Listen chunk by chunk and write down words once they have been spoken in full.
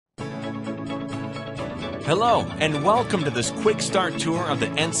Hello, and welcome to this quick start tour of the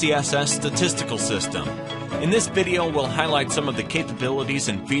NCSS statistical system. In this video, we'll highlight some of the capabilities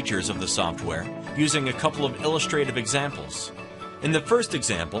and features of the software using a couple of illustrative examples. In the first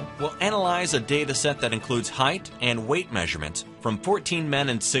example, we'll analyze a data set that includes height and weight measurements from 14 men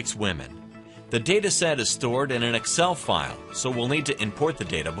and 6 women. The data set is stored in an Excel file, so we'll need to import the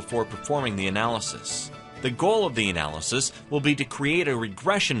data before performing the analysis. The goal of the analysis will be to create a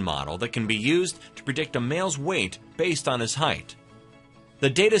regression model that can be used to predict a male's weight based on his height. The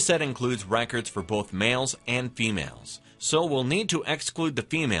data set includes records for both males and females, so we'll need to exclude the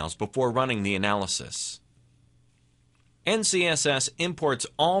females before running the analysis. NCSS imports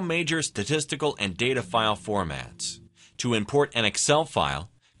all major statistical and data file formats. To import an Excel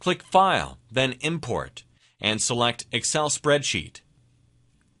file, click File, then Import, and select Excel Spreadsheet.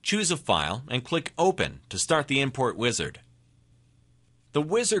 Choose a file and click Open to start the import wizard. The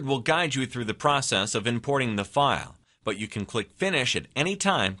wizard will guide you through the process of importing the file, but you can click Finish at any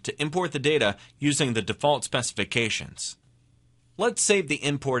time to import the data using the default specifications. Let's save the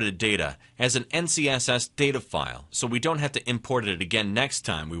imported data as an NCSS data file so we don't have to import it again next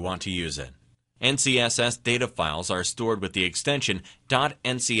time we want to use it. NCSS data files are stored with the extension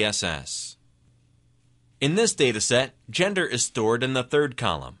 .ncss. In this dataset, gender is stored in the third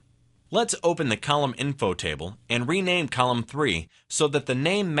column. Let's open the column info table and rename column 3 so that the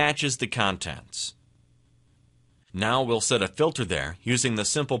name matches the contents. Now we'll set a filter there using the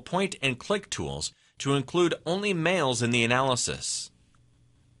simple point and click tools to include only males in the analysis.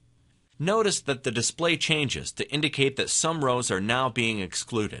 Notice that the display changes to indicate that some rows are now being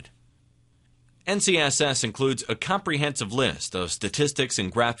excluded. NCSS includes a comprehensive list of statistics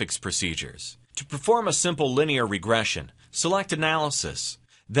and graphics procedures. To perform a simple linear regression, select Analysis,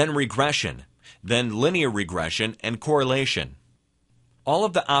 then Regression, then Linear Regression and Correlation. All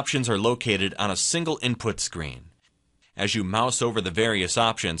of the options are located on a single input screen. As you mouse over the various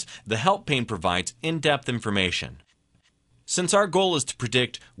options, the help pane provides in-depth information. Since our goal is to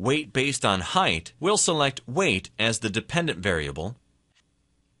predict weight based on height, we'll select weight as the dependent variable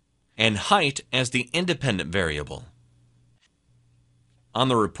and height as the independent variable. On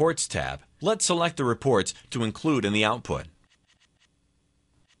the Reports tab, let's select the reports to include in the output.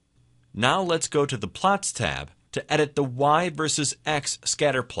 Now let's go to the Plots tab to edit the Y versus X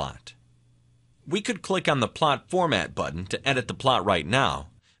scatter plot. We could click on the Plot Format button to edit the plot right now,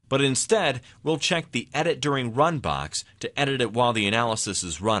 but instead we'll check the Edit During Run box to edit it while the analysis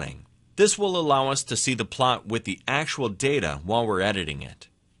is running. This will allow us to see the plot with the actual data while we're editing it.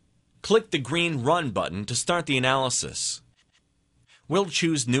 Click the green Run button to start the analysis. We'll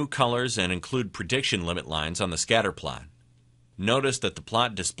choose new colors and include prediction limit lines on the scatter plot. Notice that the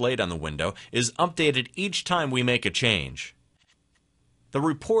plot displayed on the window is updated each time we make a change. The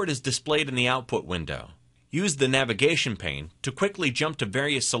report is displayed in the output window. Use the navigation pane to quickly jump to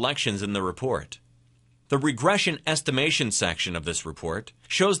various selections in the report. The regression estimation section of this report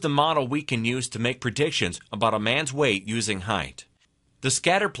shows the model we can use to make predictions about a man's weight using height. The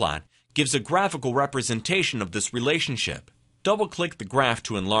scatter plot gives a graphical representation of this relationship. Double-click the graph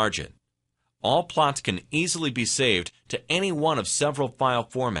to enlarge it. All plots can easily be saved to any one of several file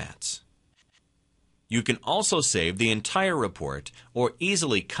formats. You can also save the entire report or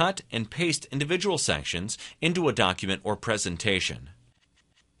easily cut and paste individual sections into a document or presentation.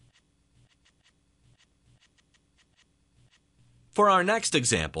 For our next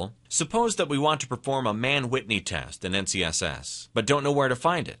example, suppose that we want to perform a Mann-Whitney test in NCSS, but don't know where to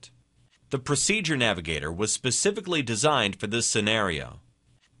find it. The Procedure Navigator was specifically designed for this scenario.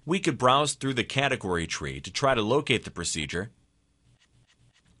 We could browse through the category tree to try to locate the procedure,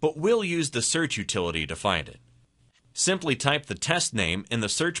 but we'll use the search utility to find it. Simply type the test name in the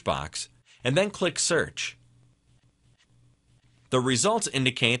search box and then click Search. The results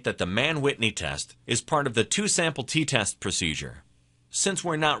indicate that the Mann-Whitney test is part of the 2-sample t-test procedure. Since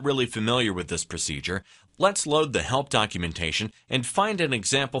we're not really familiar with this procedure, let's load the help documentation and find an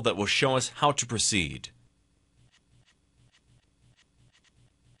example that will show us how to proceed.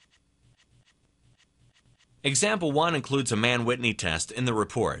 Example 1 includes a Mann-Whitney test in the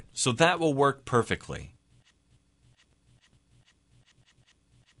report, so that will work perfectly.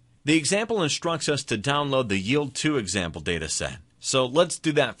 The example instructs us to download the Yield 2 example dataset, so let's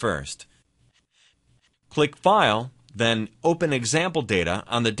do that first. Click File, then Open Example Data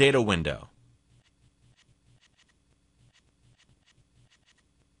on the Data window.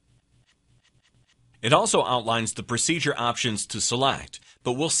 It also outlines the procedure options to select,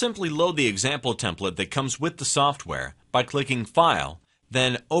 but we'll simply load the example template that comes with the software by clicking File,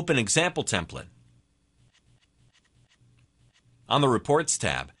 then Open Example Template. On the Reports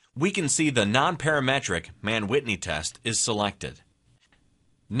tab, we can see the non-parametric Mann-Whitney test is selected.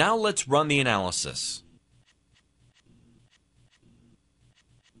 Now let's run the analysis.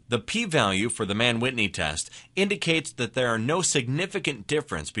 The p-value for the Mann-Whitney test indicates that there are no significant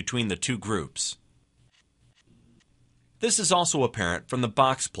difference between the two groups. This is also apparent from the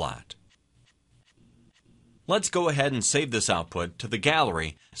box plot. Let's go ahead and save this output to the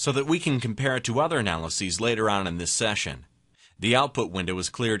gallery so that we can compare it to other analyses later on in this session. The output window is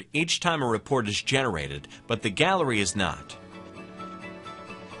cleared each time a report is generated, but the gallery is not.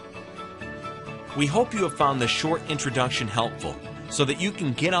 We hope you have found this short introduction helpful so that you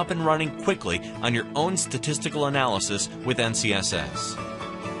can get up and running quickly on your own statistical analysis with NCSS.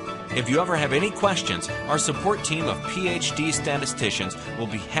 If you ever have any questions, our support team of PhD statisticians will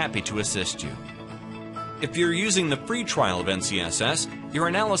be happy to assist you. If you're using the free trial of NCSS, your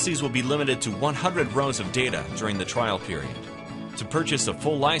analyses will be limited to 100 rows of data during the trial period. To purchase a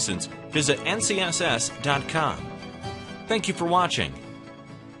full license, visit ncss.com. Thank you for watching.